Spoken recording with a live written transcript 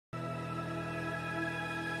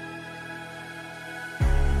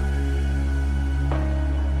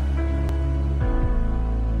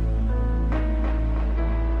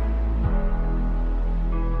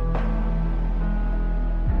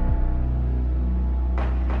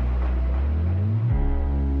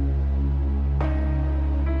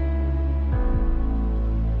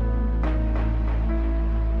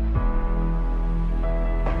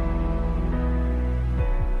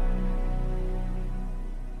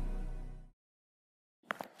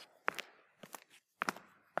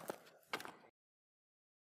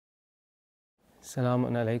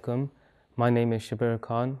Assalamu alaikum. My name is Shabir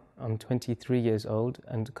Khan. I'm 23 years old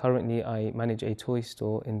and currently I manage a toy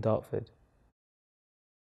store in Dartford.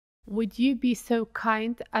 Would you be so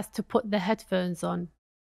kind as to put the headphones on?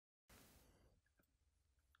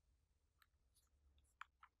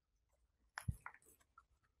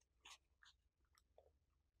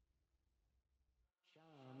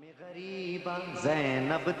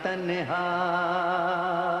 Zainab तन्हा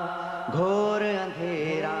घोर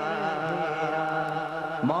अंधेरा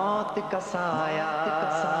मौत का साया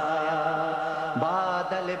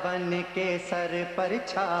बादल बन के sir पर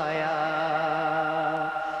छाया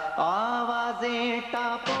आवाजें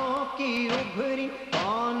टापों की उभरी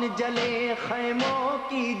कौन जले खैमों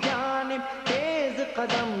की जानिब तेज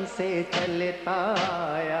कदम से चलता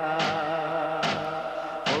आया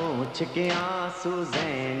पूछ के आंसू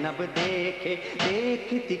ज़ैनब देखे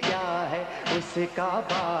देखती क्या है उसका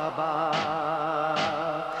बाबा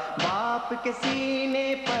बाप के सीने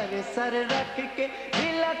पर सर रख के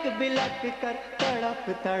बिलक बिलक कर तड़प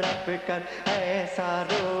तड़प कर ऐसा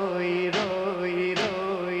रोई रोई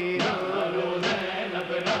रोई रो ज़ैनब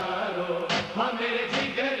ना रो हाँ मेरे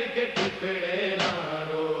जिगर के टुकड़े ना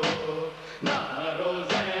रो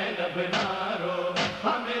ज़ैनब ना रो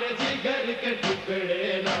हाँ मेरे जिगर के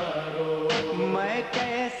टुकड़े ना रो मैं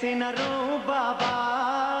कैसे न रो बाबा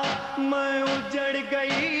मैं उजड़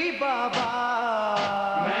गई बाबा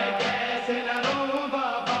मैं कैसे न रो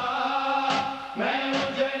बाबा मैं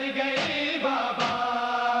उजड़ गई बाबा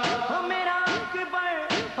हो मेरा अकबर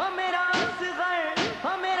हो मेरा असगर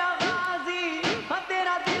हो मेरा गाजी हो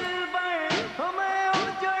तेरा दिलबर हो मैं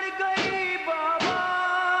उजड़ गई बाबा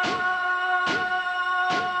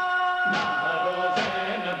ना रो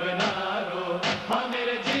ज़ैनब ना रो हाँ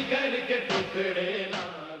मेरे जिगर के टुकड़े ना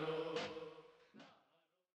रो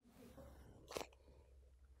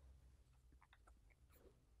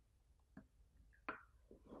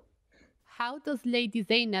How does Lady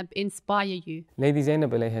Zainab inspire you? Lady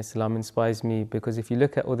Zainab alayhi salam inspires me because if you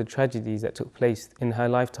look at all the tragedies that took place in her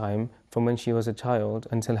lifetime from when she was a child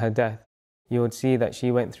until her death, you would see that she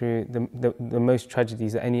went through the most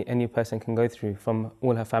tragedies that any person can go through from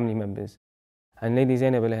all her family members. And Lady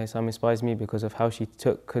Zainab alayhi salam inspires me because of how she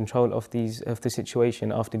took control of the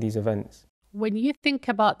situation after these events. When you think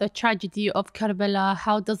about the tragedy of Karbala,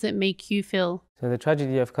 how does it make you feel? So the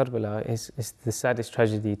tragedy of Karbala is the saddest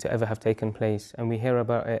tragedy to ever have taken place, and we hear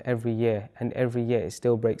about it every year, and every year it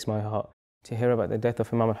still breaks my heart to hear about the death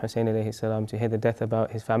of Imam al-Hussein alayhi salam, to hear the death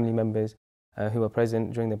about his family members who were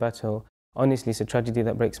present during the battle. Honestly, it's a tragedy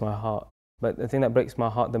that breaks my heart. But the thing that breaks my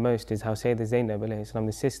heart the most is how Sayyidah Zainab alayhi salam,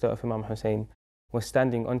 the sister of Imam Hussein, was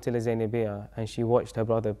standing on Tilla Zainabiyya and she watched her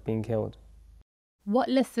brother being killed. What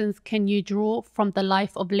lessons can you draw from the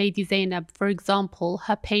life of Lady Zainab, for example,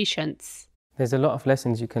 her patience? There's a lot of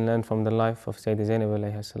lessons you can learn from the life of Sayyidah Zainab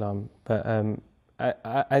alayhi salam, but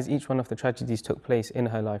as each one of the tragedies took place in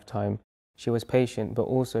her lifetime, she was patient, but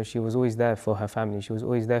also she was always there for her family. She was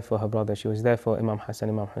always there for her brother. She was there for Imam Hassan,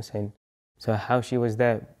 Imam Hussein. So how she was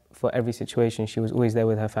there for every situation, she was always there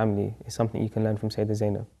with her family, is something you can learn from Sayyidah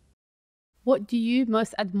Zainab. What do you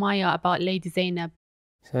most admire about Lady Zainab?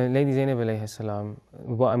 So Lady Zainab alayhi salam,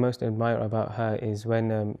 what I most admire about her is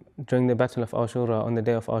when during the battle of Ashura, on the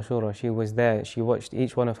day of Ashura, she was there, she watched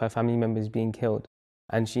each one of her family members being killed,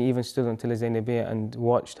 and she even stood on Tilla Zainabiyya and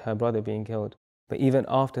watched her brother being killed. But even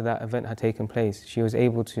after that event had taken place, she was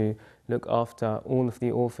able to look after all of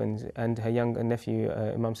the orphans and her young nephew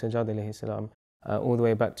Imam Sajjad alayhi salam all the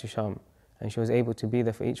way back to Sham, and she was able to be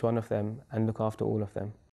there for each one of them and look after all of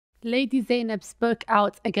them. Lady Zainab spoke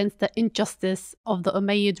out against the injustice of the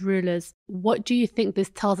Umayyad rulers. What do you think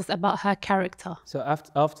this tells us about her character? So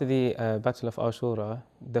after the Battle of Ashura,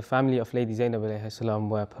 the family of Lady Zainab alayhi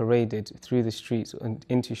salam were paraded through the streets and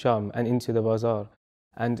into Sham and into the bazaar.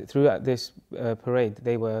 And throughout this parade,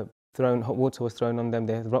 they were thrown, hot water was thrown on them,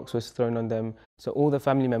 the rocks was thrown on them. So all the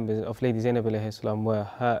family members of Lady Zainab alayhi salam were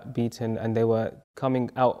hurt, beaten, and they were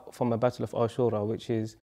coming out from a Battle of Ashura, which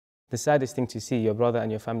is the saddest thing to see, your brother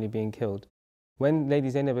and your family being killed. When Lady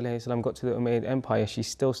Zainab alayhi salam got to the Umayyad Empire, she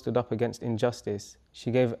still stood up against injustice. She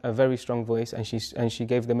gave a very strong voice and she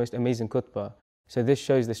gave the most amazing khutbah. So this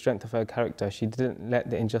shows the strength of her character. She didn't let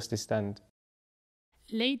the injustice stand.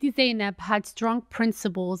 Lady Zainab had strong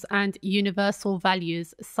principles and universal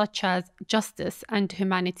values such as justice and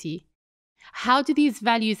humanity. How do these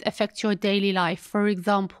values affect your daily life? For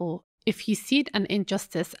example, if you see an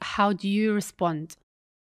injustice, how do you respond?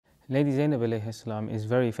 Lady Zainab alayhi salam is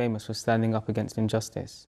very famous for standing up against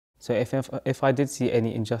injustice. So if I did see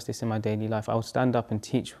any injustice in my daily life, I would stand up and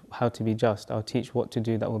teach how to be just. I'll teach what to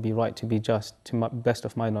do that will be right to be just to the best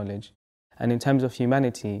of my knowledge. And in terms of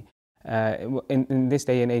humanity, In this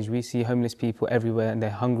day and age, we see homeless people everywhere and they're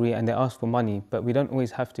hungry and they ask for money, but we don't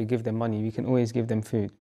always have to give them money. We can always give them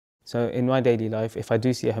food. So in my daily life, if I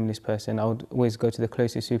do see a homeless person, I would always go to the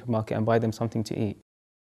closest supermarket and buy them something to eat.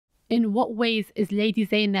 In what ways is Lady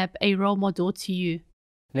Zainab a role model to you?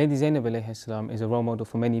 Lady Zainab alayhi salam is a role model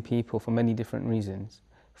for many people for many different reasons.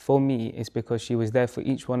 For me, it's because she was there for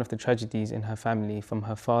each one of the tragedies in her family, from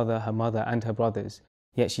her father, her mother, and her brothers,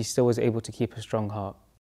 yet she still was able to keep a strong heart.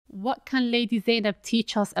 What can Lady Zainab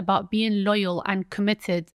teach us about being loyal and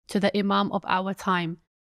committed to the Imam of our time,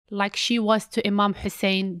 like she was to Imam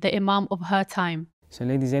Hussein, the Imam of her time? So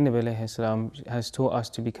Lady Zainab alayhi salam has taught us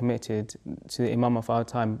to be committed to the Imam of our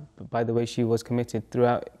time by the way she was committed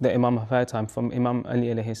throughout the Imam of her time. From Imam Ali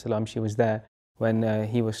alayhi salam, she was there when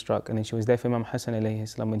he was struck, and then she was there for Imam Hassan alayhi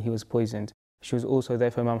salam when he was poisoned. She was also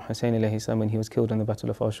there for Imam Hussein alayhi salam when he was killed on the Battle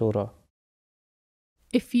of Ashura.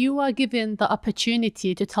 If you were given the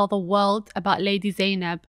opportunity to tell the world about Lady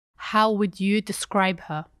Zainab, how would you describe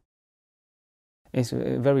her? It's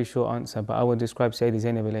a very short answer, but I would describe Lady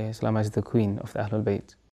Zainab alayhi salam as the queen of the Ahlul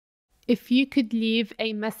Bayt. If you could leave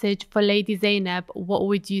a message for Lady Zainab, what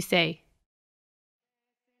would you say?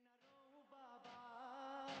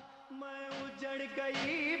 मैं उजड़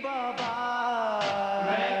गई बाबा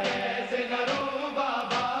मैं कैसे न रोऊं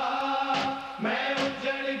बाबा मैं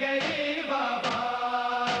उजड़ गई बाबा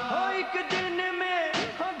हो एक दिन में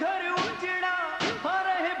हो घर उजड़ा हो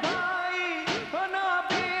रहे भाई हो ना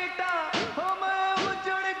बेटा हो मैं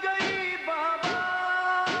उजड़ गई बाबा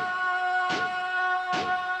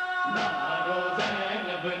ना रो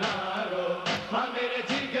ज़ैनब ना रो हाँ मेरे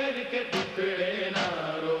जिगर के टुकड़े ना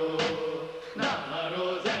रो ना रो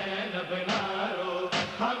ज़ैनब ना रो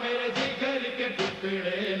हाँ मेरे जिगर के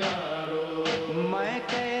टुकड़े ना रो मैं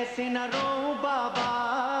कैसे न रोऊं बाबा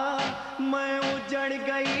मैं उजड़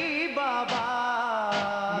गई